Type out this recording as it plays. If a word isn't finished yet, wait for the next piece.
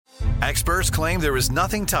Experts claim there is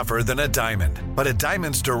nothing tougher than a diamond. But at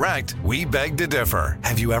Diamonds Direct, we beg to differ.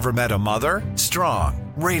 Have you ever met a mother?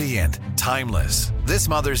 Strong, radiant, timeless. This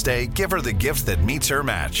Mother's Day, give her the gift that meets her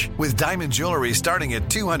match. With diamond jewelry starting at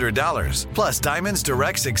 $200. Plus, Diamonds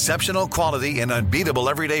Direct's exceptional quality and unbeatable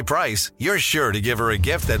everyday price, you're sure to give her a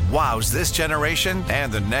gift that wows this generation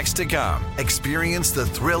and the next to come. Experience the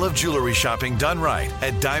thrill of jewelry shopping done right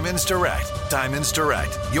at Diamonds Direct. Diamonds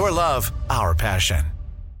Direct. Your love, our passion.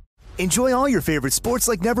 Enjoy all your favorite sports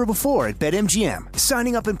like never before at BetMGM.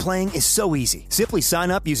 Signing up and playing is so easy. Simply sign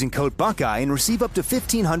up using code Buckeye and receive up to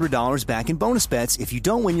 $1,500 back in bonus bets if you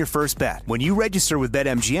don't win your first bet. When you register with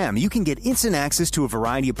BetMGM, you can get instant access to a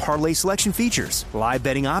variety of parlay selection features, live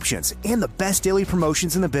betting options, and the best daily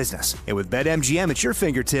promotions in the business. And with BetMGM at your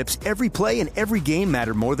fingertips, every play and every game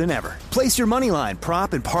matter more than ever. Place your moneyline,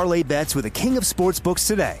 prop, and parlay bets with the king of sportsbooks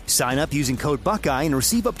today. Sign up using code Buckeye and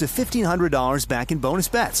receive up to $1,500 back in bonus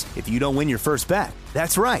bets if you don't win your first bet.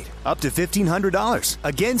 That's right, up to $1,500.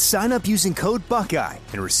 Again, sign up using code Buckeye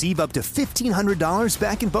and receive up to $1,500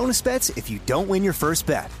 back in bonus bets if you don't win your first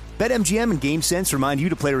bet. BetMGM and GameSense remind you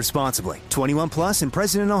to play responsibly. 21 plus and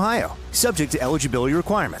present in Ohio. Subject to eligibility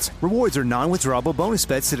requirements. Rewards are non-withdrawable bonus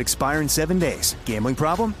bets that expire in 7 days. Gambling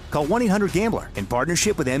problem? Call 1-800-GAMBLER in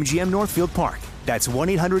partnership with MGM Northfield Park. That's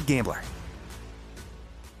 1-800-GAMBLER.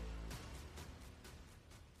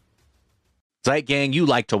 Zeit Gang, you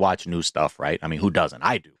like to watch new stuff, right? I mean, who doesn't?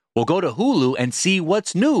 I do. Well, go to Hulu and see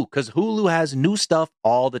what's new, because Hulu has new stuff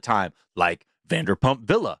all the time, like Vanderpump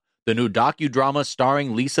Villa, the new docudrama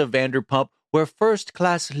starring Lisa Vanderpump, where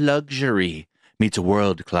first-class luxury meets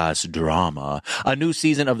world-class drama. A new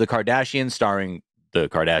season of The Kardashians starring the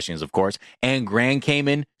Kardashians, of course, and Grand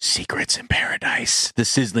Cayman, Secrets in Paradise, the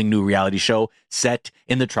sizzling new reality show set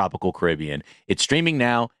in the tropical Caribbean. It's streaming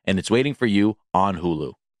now, and it's waiting for you on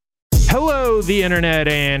Hulu. Hello, the internet,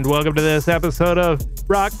 and welcome to this episode of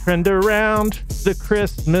RockTrend Around the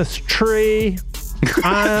Christmas Tree.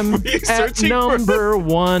 I'm at number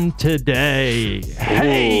one today.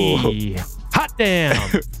 Hey, hot damn.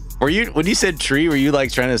 When you said tree, were you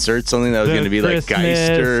like trying to search something that was going to be like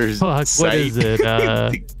Geister? Fuck, what is it?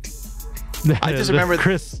 I just remember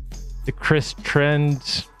the Chris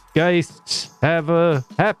Trend Geists have a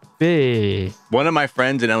happy. One of my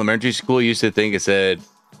friends in elementary school used to think it said,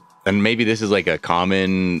 and maybe this is like a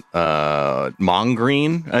common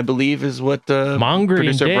mongreen, I believe is what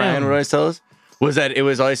producer Brian would always tell us, was that it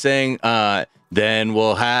was always saying, then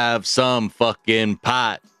we'll have some fucking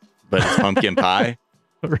pot, but it's pumpkin pie.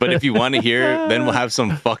 Right. But if you want to hear, then we'll have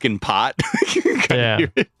some fucking pot. Yeah.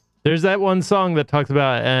 There's that one song that talks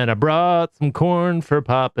about, and I brought some corn for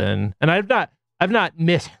popping. And I've not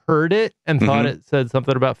misheard it and thought it said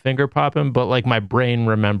something about finger popping, but like my brain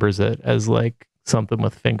remembers it as like something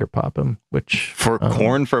with finger popping, which for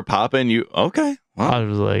corn for popping, you okay? Wow. I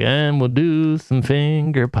was like, and we'll do some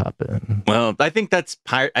finger popping. Well, I think that's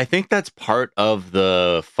part of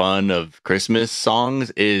the fun of Christmas songs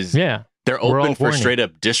is they're open for straight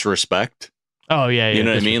up disrespect. Oh yeah, you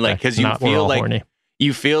know what I mean? Like, because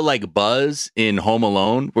you feel like Buzz in Home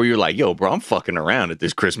Alone, where you're like, yo, bro, I'm fucking around at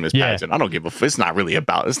this Christmas pageant. I don't give a it's not really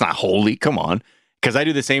about, it's not holy. Come on. Because I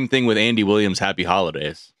do the same thing with Andy Williams' Happy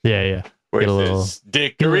Holidays. Yeah. Where it's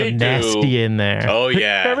dickory-doo. Nasty in there. Oh,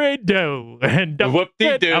 yeah. Dickory-doo.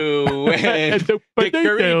 Whoop-de-doo. And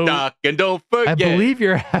dickory-dock. And don't forget. I believe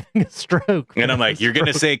you're having a stroke. And I'm like, you're going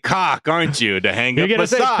to say cock, aren't you? To hang up a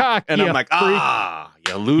sock. Cock, and I'm like,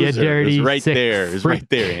 you loser. Dirty, it's right there. Freak. It's right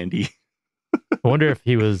there, Andy. I wonder if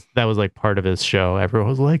that was like part of his show. Everyone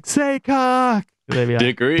was like, say cock.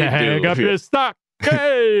 Dickory-doo. Hang up your sock.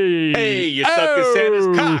 Hey. You stuck in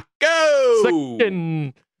Santa's cock. Go.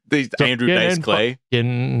 Sucking. Andrew Dice Clay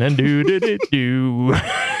and do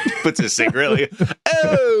puts his cigarette.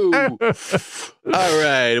 Oh, all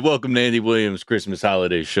right. Welcome to Andy Williams' Christmas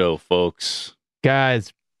Holiday Show, folks.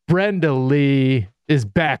 Guys, Brenda Lee is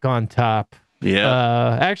back on top.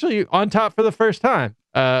 Yeah, actually on top for the first time.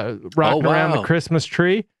 Rocking around the Christmas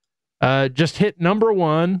tree. Just hit number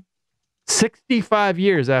one 65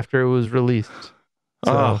 years after it was released.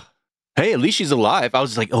 So. Hey, at least she's alive. I was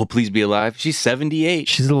just like, oh, please be alive. She's 78.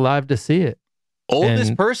 She's alive to see it.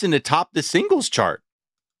 Oldest person to top the singles chart.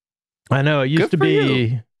 I know. It used to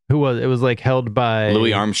be, who was it? It was like held by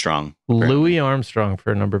Louis Armstrong. Louis Armstrong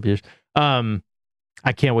for a number of years. I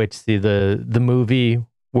can't wait to see the movie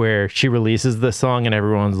where she releases the song and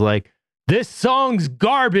everyone's like, this song's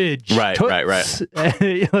garbage. Right.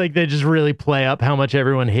 Like they just really play up how much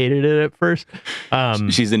everyone hated it at first.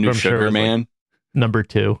 She's the new Sugar Man. Like number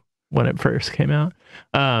 2. When it first came out.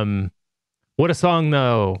 What a song,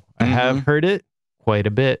 though. I have heard it. quite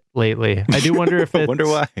a bit lately. I do wonder if it's... wonder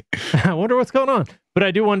why. I wonder what's going on. But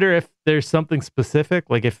I do wonder if there's something specific,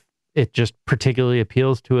 like if it just particularly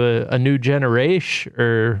appeals to a new generation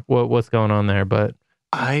or what's going on there. But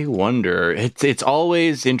I wonder. It's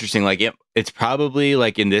always interesting. Like it's probably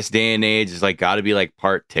like in this day and age, it's like got to be like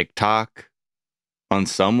part TikTok on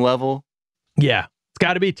some level. Yeah, it's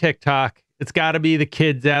got to be TikTok. It's got to be the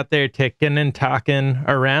kids out there ticking and talking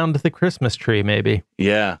around the Christmas tree, maybe.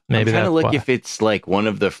 Yeah. Maybe I'm trying to look why. if it's like one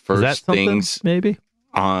of the first things maybe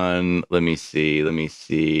on, let me see.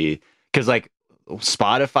 Because like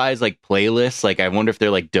Spotify's like playlists, like I wonder if they're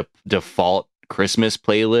like default Christmas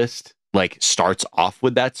playlist, like starts off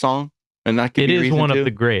with that song. And that could be it is one of the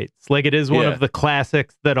greats. Like it is one of the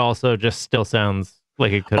classics that also just still sounds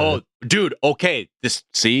like it could. Oh, dude. Okay. This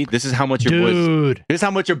is how much your boys. This is how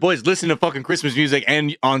much your boys listen to fucking Christmas music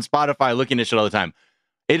and on Spotify looking at shit all the time.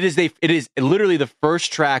 It is literally the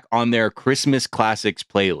first track on their Christmas classics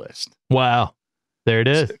playlist. Wow. There it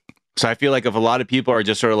is. So I feel like if a lot of people are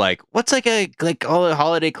just sort of like, what's like all the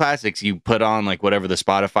holiday classics, you put on like whatever the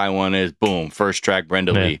Spotify one is, boom, first track,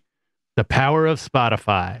 Brenda Lee. The power of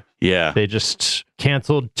Spotify. Yeah. They just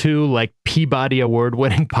canceled 2 like Peabody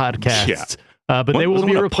award-winning podcasts. Yeah. But they will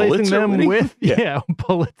be replacing them with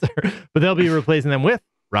Pulitzer. But they'll be replacing them with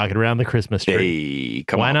Rockin' Around the Christmas Tree. Hey,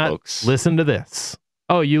 come Why on, not folks. Listen to this?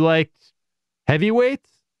 Oh, you liked Heavyweights?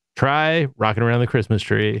 Try Rockin' Around the Christmas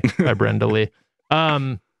Tree by Brenda Lee.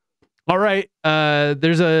 All right.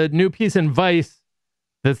 There's a new piece in Vice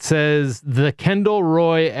that says the Kendall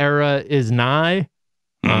Roy era is nigh.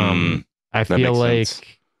 I feel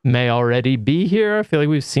like may already be here. I feel like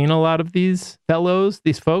we've seen a lot of these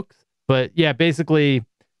folks. But yeah, basically,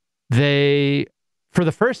 for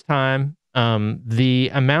the first time, the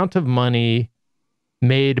amount of money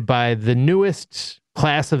made by the newest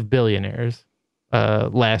class of billionaires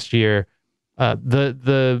last year,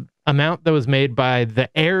 the amount that was made by the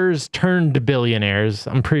heirs turned billionaires,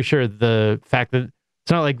 I'm pretty sure the fact that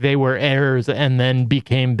it's not like they were heirs and then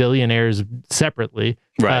became billionaires separately,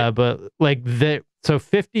 right? But like so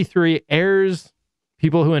 53 heirs,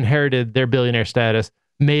 people who inherited their billionaire status,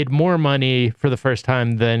 made more money for the first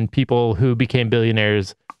time than people who became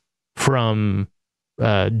billionaires from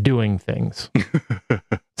doing things.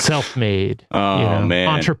 Self-made, man,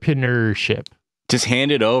 entrepreneurship. Just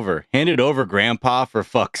hand it over, grandpa, for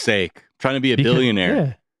fuck's sake. I'm trying to be a billionaire.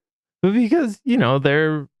 Yeah. But because,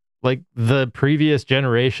 they're like the previous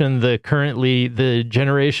generation, the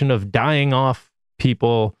generation of dying off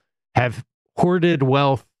people have hoarded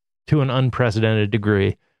wealth to an unprecedented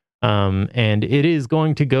degree. And it is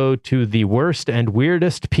going to go to the worst and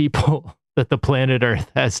weirdest people that the planet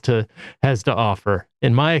Earth has to offer.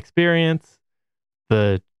 In my experience,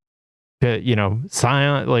 science,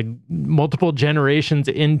 like multiple generations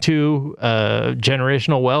into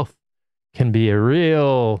generational wealth can be a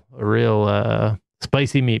real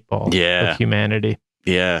spicy meatball of humanity.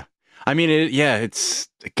 Yeah. I mean, it's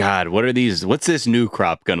God. What's this new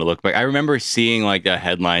crop going to look like? I remember seeing like the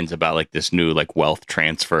headlines about like this new like wealth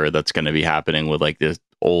transfer that's going to be happening with like this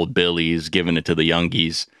old Billies giving it to the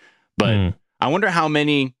youngies. But I wonder how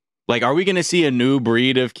many, like, are we going to see a new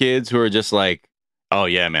breed of kids who are just like, oh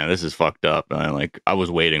yeah, man, this is fucked up. I was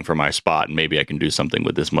waiting for my spot and maybe I can do something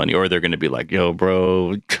with this money. Or they're going to be like, yo,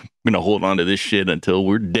 bro, I'm going to hold on to this shit until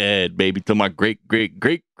we're dead, baby, till my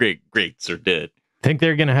greats are dead. I think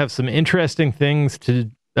they're going to have some interesting things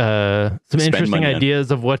some interesting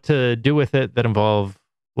ideas of what to do with it that involve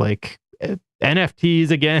like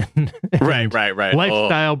NFTs again. Right.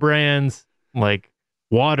 Lifestyle brands, like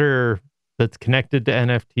water that's connected to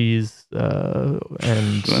NFTs.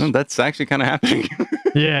 And that's actually kind of happening.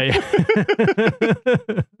 Yeah.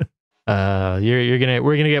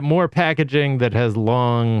 We're gonna get more packaging that has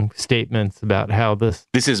long statements about how this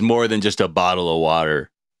is more than just a bottle of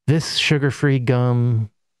water. This sugar-free gum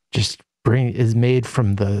is made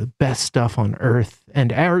from the best stuff on earth,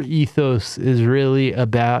 and our ethos is really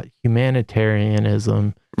about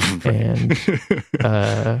humanitarianism and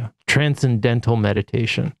transcendental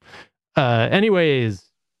meditation.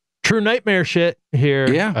 Anyways, true nightmare shit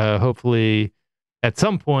here. Yeah. Hopefully, at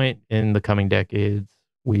some point in the coming decades,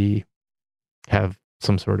 we have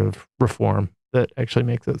some sort of reform that actually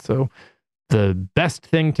makes it so the best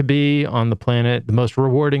thing to be on the planet, the most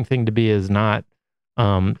rewarding thing to be, is not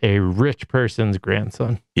a rich person's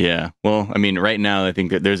grandson. Yeah. Well, I mean, right now, I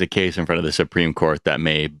think that there's a case in front of the Supreme Court that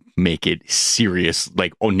may make it serious,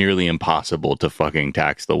 like nearly impossible to fucking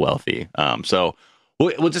tax the wealthy. So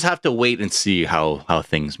we'll just have to wait and see how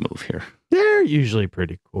things move here. They're usually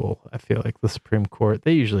pretty cool. I feel like the Supreme Court,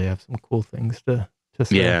 they usually have some cool things to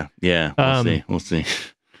say. Yeah. We'll see.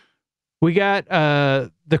 We got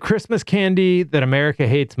the Christmas candy that America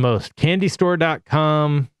hates most.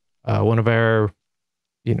 Candystore.com, one of our,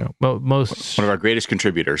 most... One of our greatest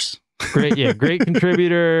contributors. Great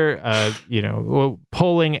contributor,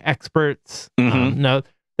 polling experts. No,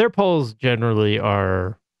 their polls generally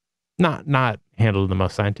are not handled in the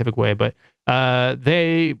most scientific way, but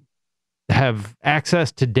they have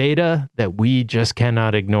access to data that we just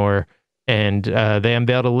cannot ignore. And they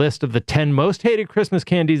unveiled a list of the 10 most hated Christmas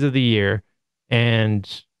candies of the year. And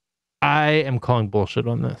I am calling bullshit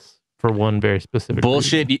on this for one very specific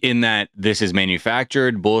bullshit reason. In that this is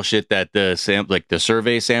manufactured. Bullshit that the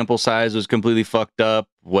survey sample size was completely fucked up.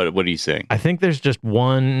 What are you saying? I think there's just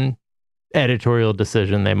one editorial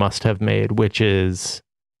decision they must have made, which is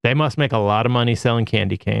they must make a lot of money selling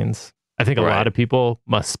candy canes. I think a lot of people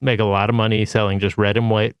must make a lot of money selling just red and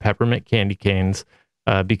white peppermint candy canes.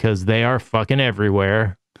 Because they are fucking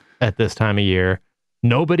everywhere at this time of year.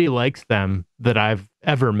 Nobody likes them that I've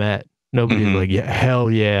ever met. Nobody's like, yeah,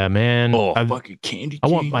 hell yeah, man. Oh, fucking candy cane. I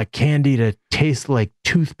want my candy to taste like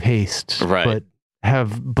toothpaste, but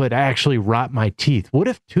actually rot my teeth. What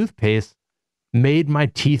if toothpaste made my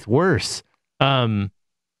teeth worse?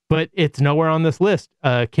 But it's nowhere on this list.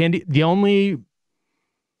 The only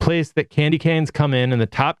place that candy canes come in the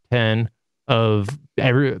top 10 of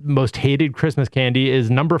most hated Christmas candy is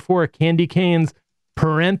number 4, candy canes,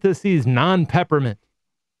 parentheses, non-peppermint.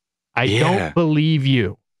 I don't believe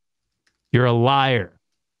you. You're a liar.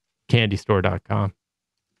 Candystore.com.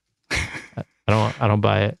 I don't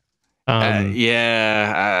buy it. I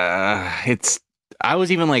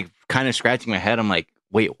was even like kind of scratching my head. I'm like,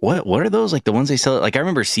 wait, what are those? Like the ones they sell? Like I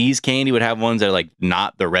remember C's candy would have ones that are like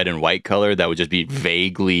not the red and white color that would just be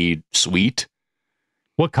vaguely sweet.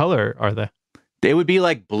 What color are they? They would be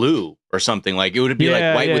like blue or something. Like it would be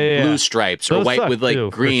like white with blue stripes or white with like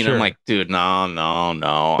green. Sure. I'm like, dude,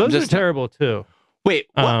 no. Those are terrible too. Wait,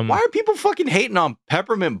 why are people fucking hating on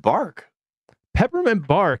peppermint bark? Peppermint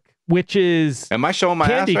bark, which is am I showing my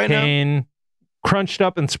candy ass right cane now? Crunched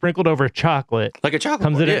up and sprinkled over chocolate, like a chocolate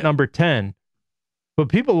comes bar, in at number 10. But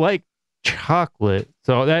people like chocolate,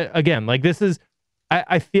 so that again, like this is,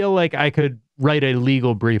 I feel like I could write a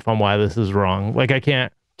legal brief on why this is wrong. Like I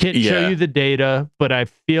can't show you the data, but I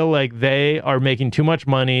feel like they are making too much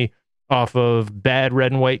money off of bad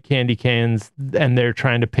red and white candy cans, and they're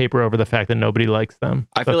trying to paper over the fact that nobody likes them.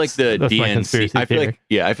 I feel like the DNC.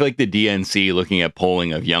 I feel like the DNC looking at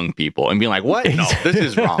polling of young people and being like, "What? No, this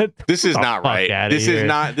is wrong. This is not right. This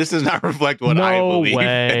does not reflect what I believe."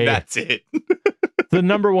 And that's it. The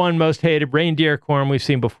number 1 most hated reindeer corn. We've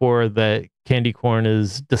seen before that candy corn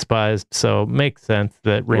is despised, so makes sense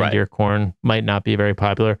that reindeer corn might not be very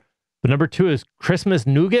popular. But number 2 is Christmas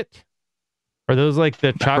nougat. Are those like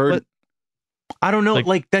the chocolate? I don't know.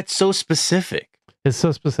 Like that's so specific. It's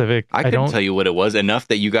so specific. I couldn't tell you what it was enough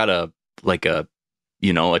that you got a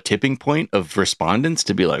tipping point of respondents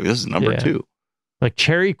to be like, this is number 2. Like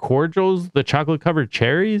cherry cordials, the chocolate covered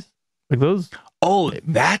cherries, like those. Oh,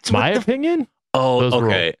 that's my opinion. Oh,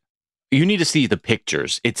 okay. You need to see the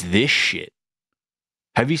pictures. It's this shit.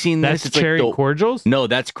 Have you seen this? That's cherry cordials? No,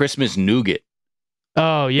 that's Christmas nougat.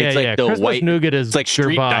 Oh, yeah, it's like the Christmas white nougat is it's like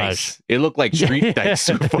street dice. It looked like street dice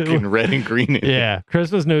with fucking red and green in it.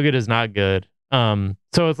 Christmas nougat is not good. So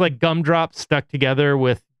it's like gumdrops stuck together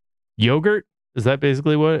with yogurt. Is that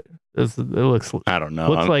basically what it looks like? I don't know.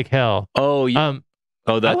 Looks like hell. Oh, yeah.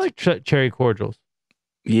 I like cherry cordials.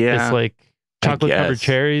 Yeah. It's like chocolate covered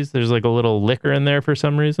cherries. There's like a little liquor in there for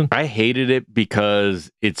some reason. I hated it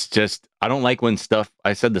because it's just, I don't like when stuff,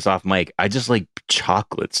 I said this off mic, I just like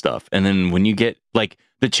chocolate stuff. And then when you get like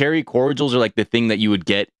the cherry cordials are like the thing that you would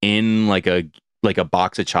get in like a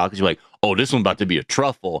box of chocolates. You're like, oh, this one's about to be a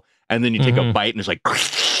truffle. And then you take a bite and it's like,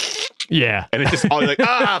 yeah. And it's just all like,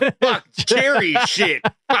 fuck, cherry shit.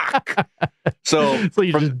 Fuck. So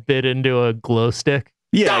you just bit into a glow stick.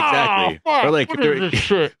 Yeah, exactly. Fuck, or like,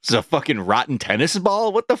 it's a fucking rotten tennis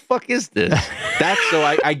ball. What the fuck is this? That's so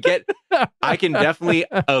I can definitely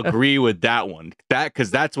agree with that one.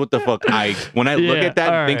 Because that's what the fuck when I look at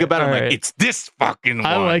that and think about it, I'm like, it's this fucking one.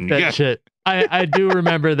 I like that shit. I do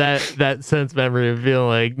remember that sense memory of feeling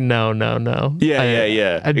like, no.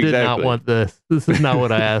 Yeah. I did not want this. This is not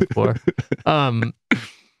what I asked for.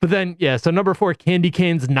 But then, so number 4, candy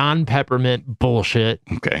canes, non-peppermint, bullshit.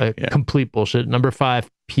 Okay, complete bullshit. Number 5,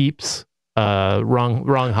 Peeps,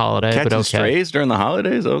 wrong holiday. Catching but okay. strays during the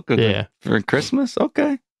holidays? Okay. Yeah. For Christmas?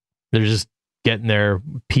 Okay. They're just getting their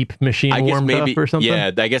peep machine warmed up or something? Yeah,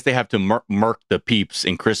 I guess they have to murk the peeps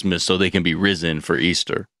in Christmas so they can be risen for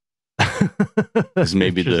Easter. Is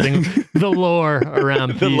maybe the lore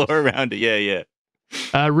around the lore around it. Yeah.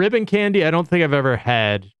 Ribbon candy, I don't think I've ever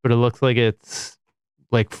had, but it looks like it's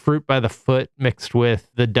like fruit by the foot mixed with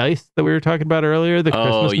the dice that we were talking about earlier. The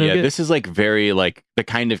Christmas nougat. This is like very like the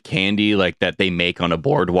kind of candy like that they make on a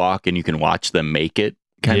boardwalk and you can watch them make it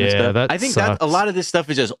kind of stuff. I think that a lot of this stuff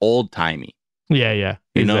is just old timey. Yeah,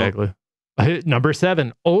 exactly. Number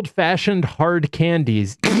 7, old-fashioned hard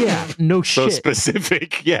candies. Yeah, no So shit.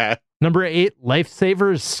 specific, yeah. Number 8,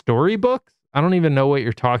 Lifesavers storybooks. I don't even know what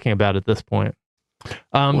you're talking about at this point.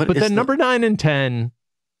 But then number 9 and 10,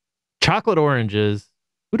 chocolate oranges.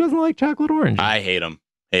 Who doesn't like chocolate oranges? I hate them.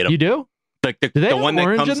 You do? Like do they the have one that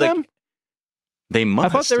orange comes in like them? they must. I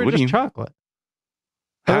thought they were just chocolate.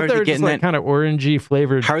 How I are thought they they were just getting like that kind of orangey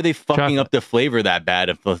flavored? How are they fucking chocolate. up the flavor that bad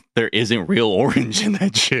if there isn't real orange in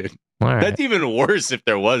that shit? All right. That's even worse if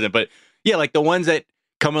there wasn't. But yeah, like the ones that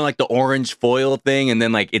come in like the orange foil thing and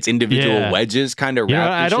then like it's individual wedges kind of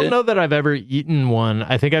wrapped. I don't know that I've ever eaten one.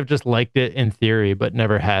 I think I've just liked it in theory, but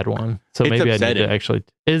never had one. So It's maybe upsetting. I need to actually.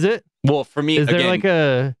 Is it? Well, for me, Is there again, like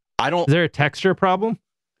a? I don't. Is there a texture problem?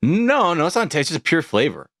 No, it's not taste. It's just pure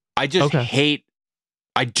flavor. I just Okay. hate.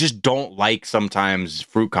 I just don't like sometimes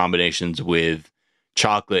fruit combinations with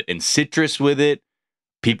chocolate and citrus with it.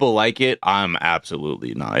 People like it. I'm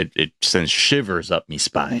absolutely not. It sends shivers up me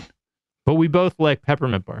spine. But we both like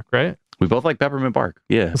peppermint bark, right? We both like peppermint bark.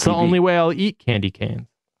 Yeah. It's the only way I'll eat candy canes.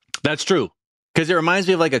 That's true. Because it reminds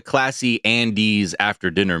me of like a classy Andes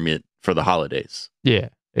after dinner mint for the holidays. Yeah,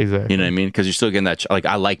 exactly. You know what I mean? Because you're still getting that. Like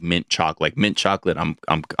I like mint chocolate. Like mint chocolate,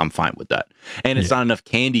 I'm fine with that. And it's not enough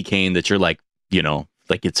candy cane that you're like,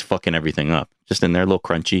 like it's fucking everything up. Just in there, a little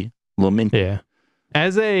crunchy, a little mint. Yeah.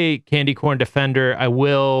 As a candy corn defender, I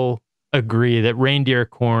will agree that reindeer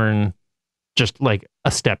corn just like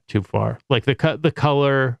a step too far. Like the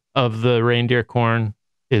color of the reindeer corn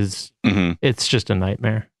is it's just a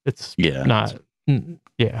nightmare. It's not.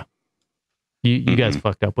 Yeah. You guys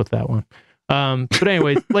fucked up with that one. But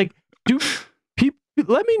anyways, like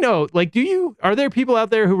let me know, like, are there people out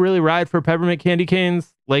there who really ride for peppermint candy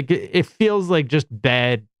canes? Like, it feels like just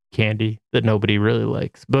bad candy that nobody really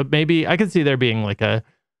likes. But maybe I could see there being like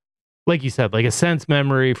you said, like a sense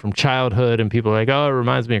memory from childhood, and people are like, oh, it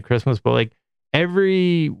reminds me of Christmas. But like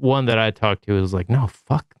every one that I talked to is like, no,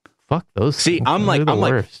 fuck those. See, things. I'm They're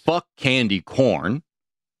like, worst. fuck candy corn,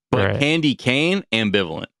 but Right. candy cane,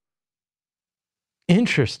 ambivalent.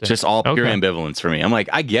 Interesting. Just all pure Okay. ambivalence for me. I'm like,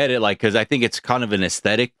 I get it, like, because I think it's kind of an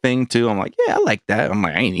aesthetic thing too. I'm like, yeah, I like that. I'm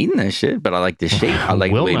like, I ain't eating that shit, but I like the shape. I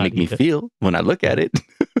like the Will way it not make me eat it. feel when I look at it.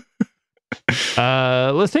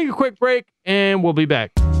 Let's take a quick break and we'll be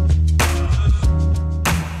back.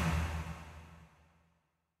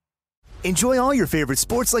 Enjoy all your favorite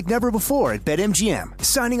sports like never before at BetMGM.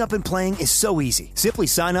 Signing up and playing is so easy. Simply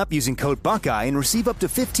sign up using code Buckeye and receive up to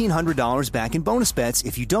 $1,500 back in bonus bets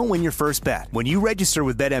if you don't win your first bet. When you register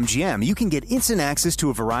with BetMGM, you can get instant access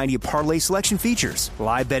to a variety of parlay selection features,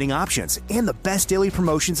 live betting options, and the best daily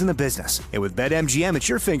promotions in the business. And with BetMGM at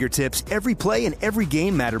your fingertips, every play and every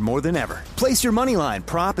game matter more than ever. Place your moneyline,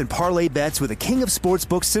 prop, and parlay bets with the king of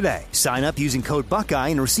sportsbooks today. Sign up using code Buckeye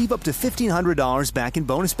and receive up to $1,500 back in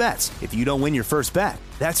bonus bets if you don't win your first bet.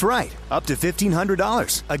 That's right, up to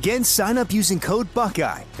 $1,500. Again, sign up using code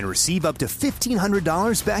Buckeye and receive up to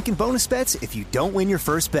 $1,500 back in bonus bets if you don't win your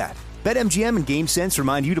first bet. BetMGM and GameSense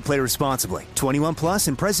remind you to play responsibly. 21 plus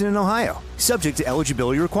and present in Ohio. Subject to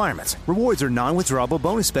eligibility requirements. Rewards are non-withdrawable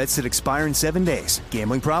bonus bets that expire in 7 days.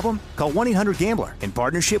 Gambling problem? Call 1-800-GAMBLER in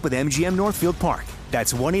partnership with MGM Northfield Park.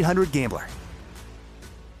 That's 1-800-GAMBLER.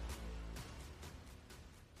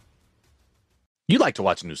 You like to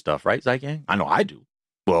watch new stuff, right, Zygang? I know I do.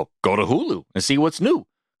 Well, go to Hulu and see what's new.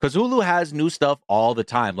 Because Hulu has new stuff all the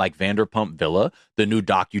time, like Vanderpump Villa, the new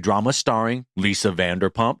docudrama starring Lisa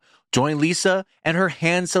Vanderpump. Join Lisa and her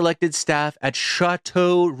hand-selected staff at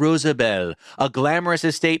Chateau Rosabelle, a glamorous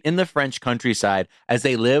estate in the French countryside, as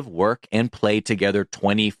they live, work, and play together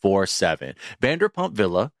 24/7. Vanderpump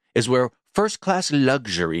Villa is where first-class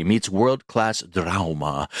luxury meets world-class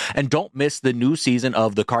drama. And don't miss the new season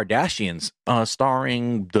of The Kardashians,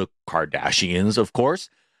 starring the Kardashians, of course.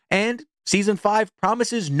 And Season 5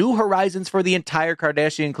 promises new horizons for the entire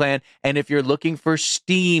Kardashian clan. And if you're looking for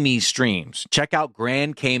steamy streams, check out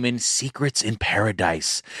Grand Cayman Secrets in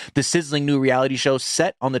Paradise, the sizzling new reality show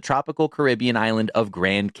set on the tropical Caribbean island of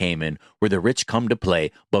Grand Cayman, where the rich come to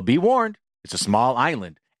play. But be warned, it's a small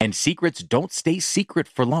island, and secrets don't stay secret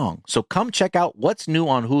for long. So come check out what's new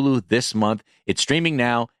on Hulu this month. It's streaming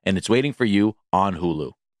now, and it's waiting for you on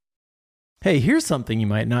Hulu. Hey, here's something you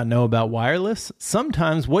might not know about wireless.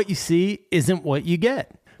 Sometimes what you see isn't what you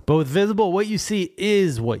get. But with Visible, what you see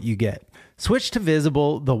is what you get. Switch to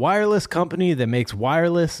Visible, the wireless company that makes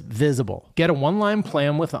wireless visible. Get a one-line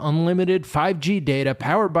plan with unlimited 5G data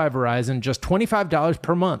powered by Verizon, just $25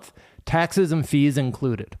 per month. Taxes and fees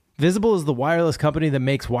included. Visible is the wireless company that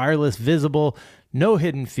makes wireless visible. No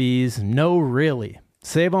hidden fees, no really.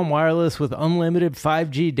 Save on wireless with unlimited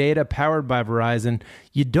 5G data powered by Verizon.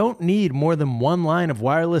 You don't need more than one line of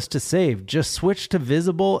wireless to save. Just switch to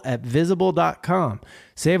Visible at Visible.com.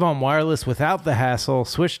 Save on wireless without the hassle.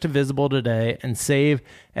 Switch to Visible today and save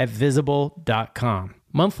at Visible.com.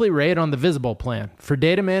 Monthly rate on the Visible plan. For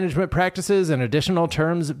data management practices and additional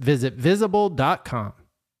terms, visit Visible.com.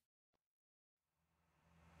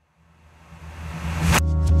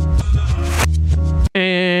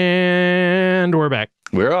 And we're back.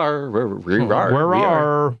 We are.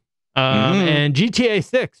 And GTA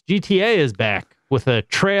 6. GTA is back with a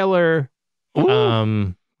trailer. I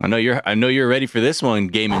know you're ready for this one,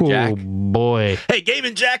 Game Jack. Oh boy. Hey, Game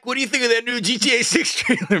Jack, what do you think of that new GTA 6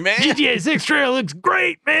 trailer, man? GTA 6 trailer looks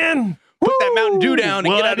great, man. Put that Mountain Dew down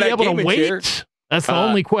and get out of that gaming chair. That's the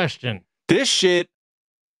only question. This shit,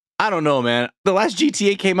 I don't know, man. The last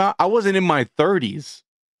GTA came out, I wasn't in my 30s.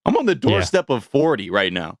 I'm on the doorstep of 40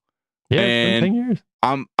 right now. Yeah, and 10 years.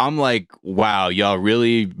 I'm like, wow, y'all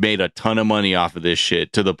really made a ton of money off of this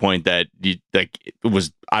shit to the point that it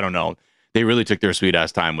was, I don't know. They really took their sweet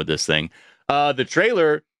ass time with this thing. The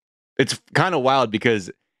trailer, it's kind of wild because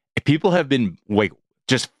people have been like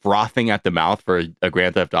just frothing at the mouth for a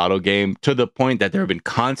Grand Theft Auto game to the point that there have been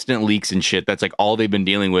constant leaks and shit. That's like all they've been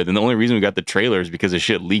dealing with. And the only reason we got the trailer is because the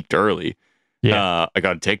shit leaked early. Yeah, like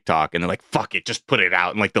on TikTok, and they're like, "Fuck it, just put it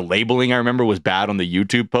out." And like the labeling, I remember, was bad on the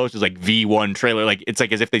YouTube post. It was like V1 trailer, like it's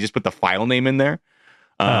like as if they just put the file name in there.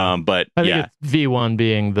 But I think it's V1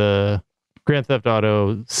 being the Grand Theft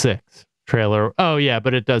Auto 6 trailer. Oh yeah,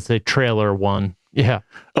 but it does say trailer 1. Yeah.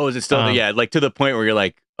 Oh, is it still? Yeah, like to the point where you're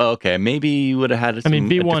like, oh, okay, maybe you would have had.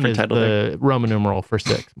 V1 is the Roman numeral for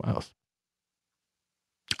 6, Miles.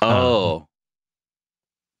 Oh.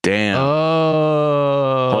 Damn.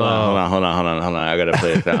 Oh. Hold on. I gotta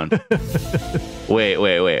play it down.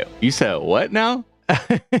 Wait. You said what now?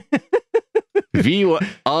 V1.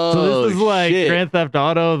 Oh, so this is like shit. Grand Theft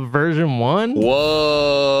Auto version 1?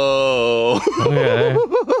 Whoa. Okay.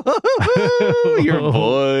 Your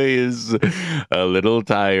boy is a little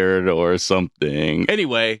tired or something.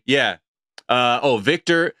 Anyway, yeah.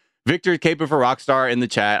 Victor caping for Rockstar in the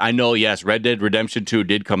chat. I know, yes, Red Dead Redemption 2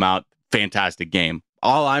 did come out. Fantastic game.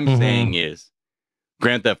 All I'm saying is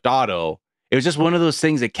Grand Theft Auto, it was just one of those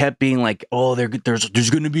things that kept being like, oh, there's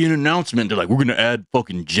going to be an announcement. They're like, we're going to add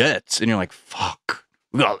fucking jets. And you're like, fuck,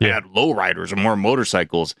 we got to add lowriders and more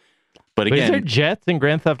motorcycles. But again, is there jets in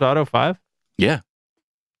Grand Theft Auto 5? Yeah.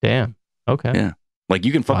 Damn. Okay. Yeah. Like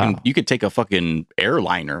you could take a fucking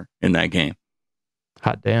airliner in that game.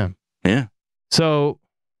 Hot damn. Yeah. So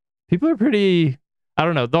people are pretty, I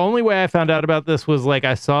don't know. The only way I found out about this was like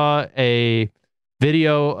I saw a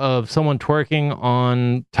video of someone twerking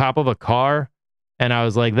on top of a car, and I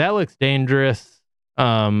was like, that looks dangerous.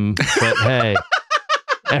 But hey,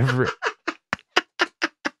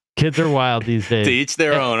 kids are wild these days. To each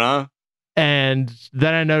their own, huh? And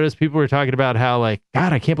then I noticed people were talking about how like,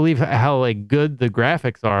 God, I can't believe how like good the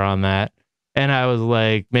graphics are on that. And I was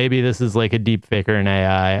like, maybe this is like a deep fake or an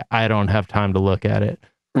AI. I don't have time to look at it.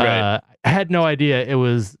 Right. I had no idea it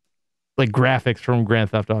was like graphics from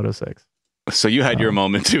Grand Theft Auto 6. So you had your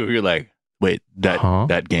moment too. You're like, wait,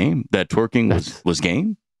 that game, that twerking was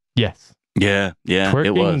game? Yes. Yeah. Twerking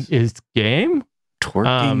it was. Is game?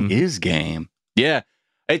 Twerking is game. Yeah.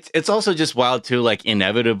 It's also just wild too. Like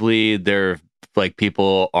inevitably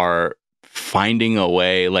people are finding a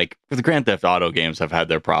way, like the Grand Theft Auto games have had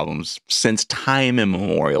their problems since time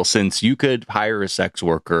immemorial, since you could hire a sex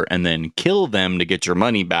worker and then kill them to get your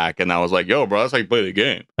money back. And I was like, yo, bro, that's how you play the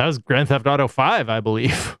game. That was Grand Theft Auto 5, I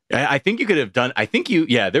believe. I think you could have done,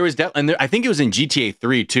 there was I think it was in GTA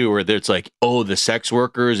 3 too, where there's like, oh, the sex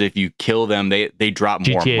workers, if you kill them, they drop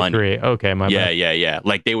more GTA money. 3. Okay, my bad. Yeah.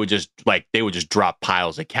 Like they would just drop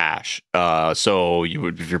piles of cash. So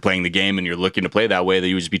if you're playing the game and you're looking to play that way, that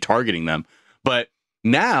you would just be targeting them. But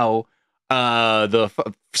now,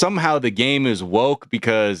 somehow the game is woke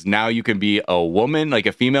because now you can be a woman, like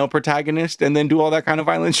a female protagonist, and then do all that kind of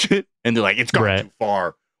violent shit. And they're like, it's gone too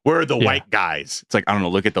far. Where are the white guys? It's like, I don't know.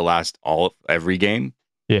 Look at every game.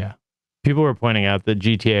 Yeah. People were pointing out that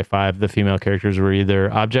GTA 5, the female characters were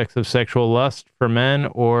either objects of sexual lust for men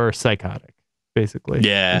or psychotic, basically.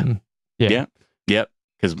 Yeah. Yep.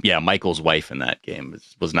 Because Michael's wife in that game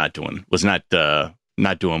was not doing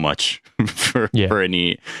much for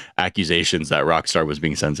any accusations that Rockstar was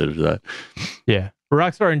being sensitive to that. Yeah.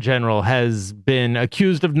 Rockstar in general has been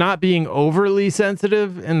accused of not being overly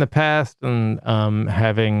sensitive in the past and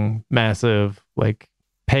having massive like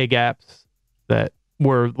pay gaps that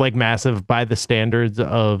were like massive by the standards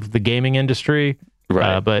of the gaming industry.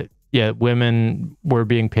 Right. But yeah, women were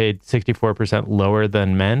being paid 64% lower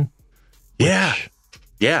than men. Yeah.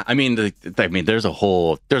 Yeah. I mean, there's a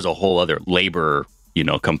whole other labor,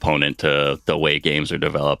 component to the way games are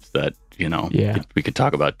developed that, we could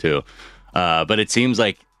talk about too. But it seems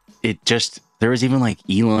like there was even like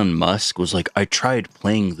Elon Musk was like, I tried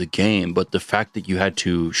playing the game, but the fact that you had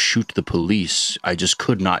to shoot the police, I just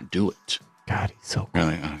could not do it. God, he's so cool.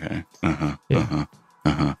 Really? Okay.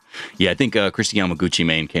 Yeah, I think Christy Yamaguchi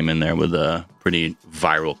Main came in there with a pretty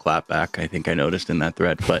viral clapback. I think I noticed in that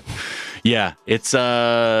thread. But yeah, it's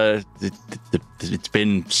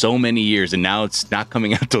been so many years, and now it's not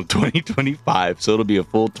coming out till 2025. So it'll be a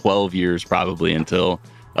full 12 years probably until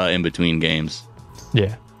in between games.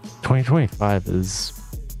 Yeah, 2025 is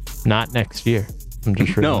not next year. I'm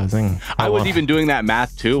just realizing. No, I was even doing that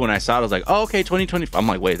math too when I saw it. I was like, oh, okay, 2025. I'm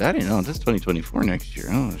like, wait, that ain't that's 2024 next year.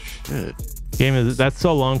 Oh shit. That's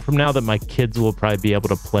so long from now that my kids will probably be able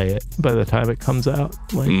to play it by the time it comes out.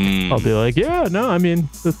 Like, I'll be like, yeah, no, I mean,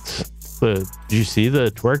 did you see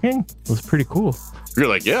the twerking? It was pretty cool. You're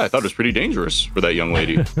like, yeah, I thought it was pretty dangerous for that young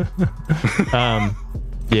lady.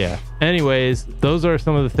 Yeah. Anyways, those are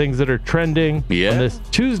some of the things that are trending on this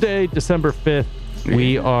Tuesday, December 5th.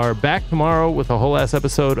 We are back tomorrow with a whole ass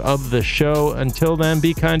episode of the show. Until then,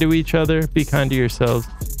 be kind to each other. Be kind to yourselves.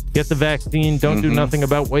 Get the vaccine. Don't do nothing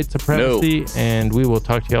about white supremacy. No. And we will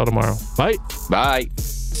talk to y'all tomorrow. Bye. Bye.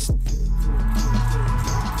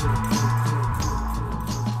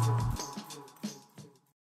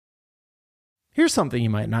 Here's something you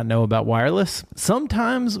might not know about wireless.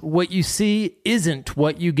 Sometimes what you see isn't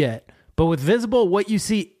what you get. But with Visible, what you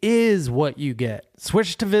see is what you get.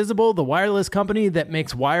 Switch to Visible, the wireless company that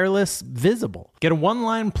makes wireless visible. Get a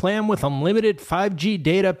one-line plan with unlimited 5G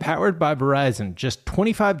data powered by Verizon. Just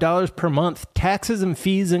 $25 per month, taxes and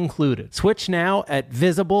fees included. Switch now at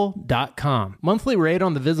Visible.com. Monthly rate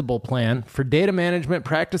on the Visible plan. For data management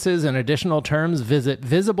practices and additional terms, visit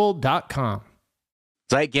Visible.com.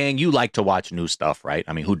 Zeit Gang, you like to watch new stuff, right?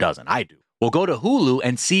 I mean, who doesn't? I do. Well, go to Hulu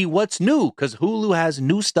and see what's new, because Hulu has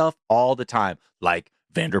new stuff all the time, like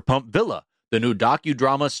Vanderpump Villa, the new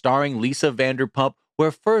docudrama starring Lisa Vanderpump, where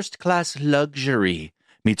first-class luxury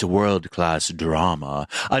meets world-class drama.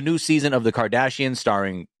 A new season of The Kardashians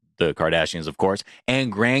starring the Kardashians, of course,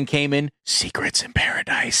 and Grand Cayman, Secrets in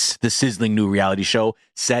Paradise, the sizzling new reality show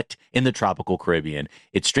set in the tropical Caribbean.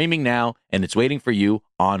 It's streaming now, and it's waiting for you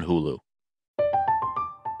on Hulu.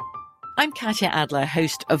 I'm Katya Adler,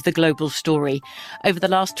 host of The Global Story. Over the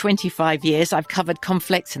last 25 years, I've covered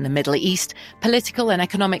conflicts in the Middle East, political and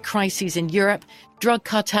economic crises in Europe, drug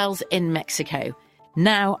cartels in Mexico.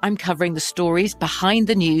 Now I'm covering the stories behind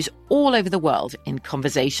the news all over the world in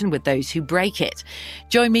conversation with those who break it.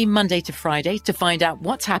 Join me Monday to Friday to find out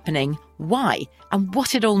what's happening, why, and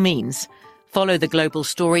what it all means. Follow The Global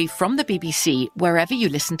Story from the BBC wherever you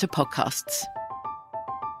listen to podcasts.